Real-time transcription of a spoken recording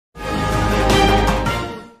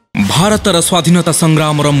भारतर स्वाधीनता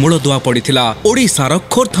संग्राम मूलदुआ पड़िथिला ओडिशार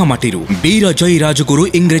खोर्धा माटीरू। वीर जयी राजगुरु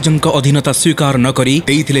इंग्रेजंक अधीनता स्वीकार न करी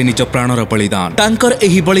देइथिले निज प्राणर बलिदान। तांकर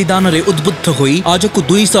एही बलिदान रे उद्बुद्ध होई आजकु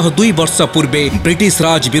 202 वर्ष पूर्वे ब्रिटिश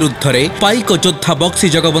राज विरुद्ध रे पाइक योद्धा बक्सी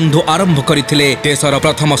जगबंधु आरंभ करथिले देशर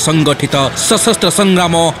प्रथम संगठित सशस्त्र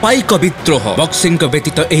संग्राम पाइक विद्रोह। बक्सिंग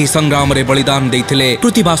व्यतीत एही संग्राम रे बलिदान देइथिले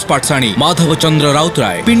कृतिवास पाटसाणी, माधव चंद्र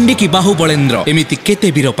राउतराय, पिंडिकी बाहुबलेन्द्र एमिति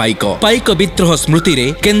केते वीर पाइक विद्रोह स्मृति रे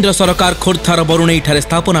केंद्र सरकार खोर्धार बरुणई ठारे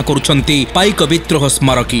स्थापना करुछंती पाइक विद्रोह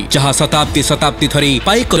स्मारकी, जहाँ शताब्दी धरी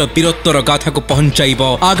पाइकर वीरत्वर गाथा को पहुंचाइब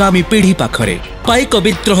आगामी पीढ़ी पाखरे। पाइक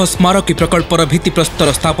विद्रोह स्मारकी प्रकल्पर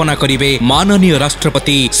भित्तिप्रस्तर स्थापना करिवे माननीय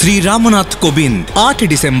राष्ट्रपति श्री रामनाथ कोविंद। 8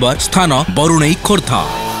 डिसेम्बर, स्थान बरुणई खोर्धा।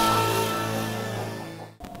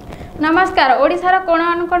 नमस्कार, ओडिशार कोण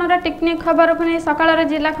अनुकोणर टेक्निक खबर को नहीं सकाळर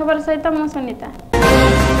जिला खबर सहित मु सुनीता।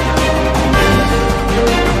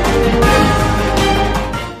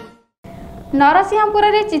 नरसिंहपुर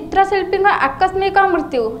रे चित्रशिल्पी आकस्मिक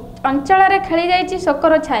मृत्यु, अंचल रे खेली जाइछि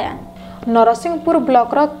शोकर छाया। नरसिंहपुर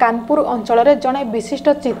ब्लॉक रो कानपुर अंचल रे जने विशिष्ट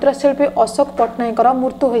चित्रशिल्पी अशोक पट्टनायकर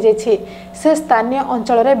मृत्यु हो जाइछि। से स्थानीय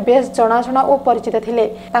अंचल रे बेस जनाशुना और परिचित थिले।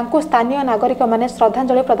 तांको स्थानीय नागरिक माने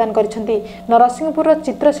श्रद्धांजलि प्रदान करिसेंती। नरसिंहपुर रो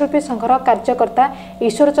चित्रशिल्पी संघर कार्यकर्ता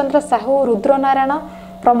ईश्वर चंद्र साहू, रुद्रनारायण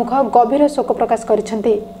प्रमुख गभीर शोक प्रकाश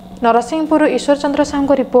करिसेंती। नरसिंहपुर ईश्वर चंद्र साहू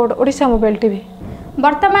को रिपोर्ट, ओडिशा मोबाइल टीवी।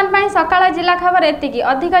 वर्तमान पाई सकाळ जिला खबर एतिकी।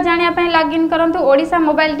 अधिक जानिया पाई लॉगिन करंतु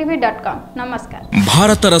odishamobiletv.com। नमस्कार।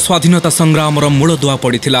 भारतर स्वाधीनता संग्राम मूलदुआ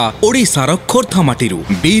पड़िथिला ओडिशार खोर्धा माटीरू।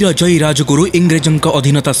 वीर जयी राजगुरु इंग्रेजंक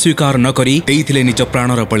अधीनता स्वीकार न करी देइथिले निज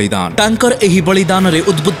प्राणर बलिदान। तांकर एही बलिदान रे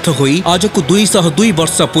उद्बुद्ध होई आजकु 202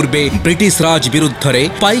 वर्ष पूर्वे ब्रिटिश राज विरुद्ध रे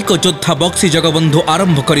पाइक योद्धा बक्सी जगबंधु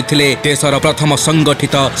आरंभ करथिले देशर प्रथम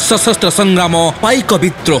संगठित सशस्त्र संग्राम पाइक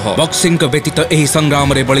विद्रोह। बक्सिंग व्यतीत एही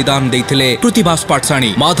संग्राम रे बलिदान देइथिले कृतिवास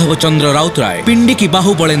पाटसाणी, माधव चंद्र राउतराय, पिंडिकी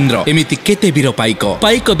बाहुबलेन्द्र एमिति केते वीर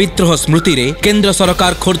पाइक विद्रोह स्मृति रे केंद्र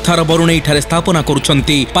सरकार खोर्धार बरुणई ठारे स्थापना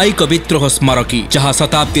करुछंती पाइक विद्रोह स्मारकी, जहाँ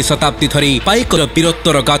शताब्दी धरी पाइकर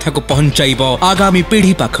वीरत्वर गाथा को पहुंचाइब आगामी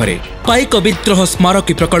पीढ़ी पाखरे। पाइक विद्रोह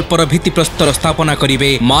स्मारकी प्रकल्पर भित्तिप्रस्तर स्थापना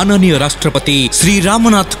करिवे माननीय राष्ट्रपति श्री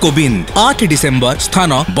रामनाथ कोविंद। 8 डिसेम्बर,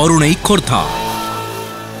 स्थान बरुणई खोर्धा।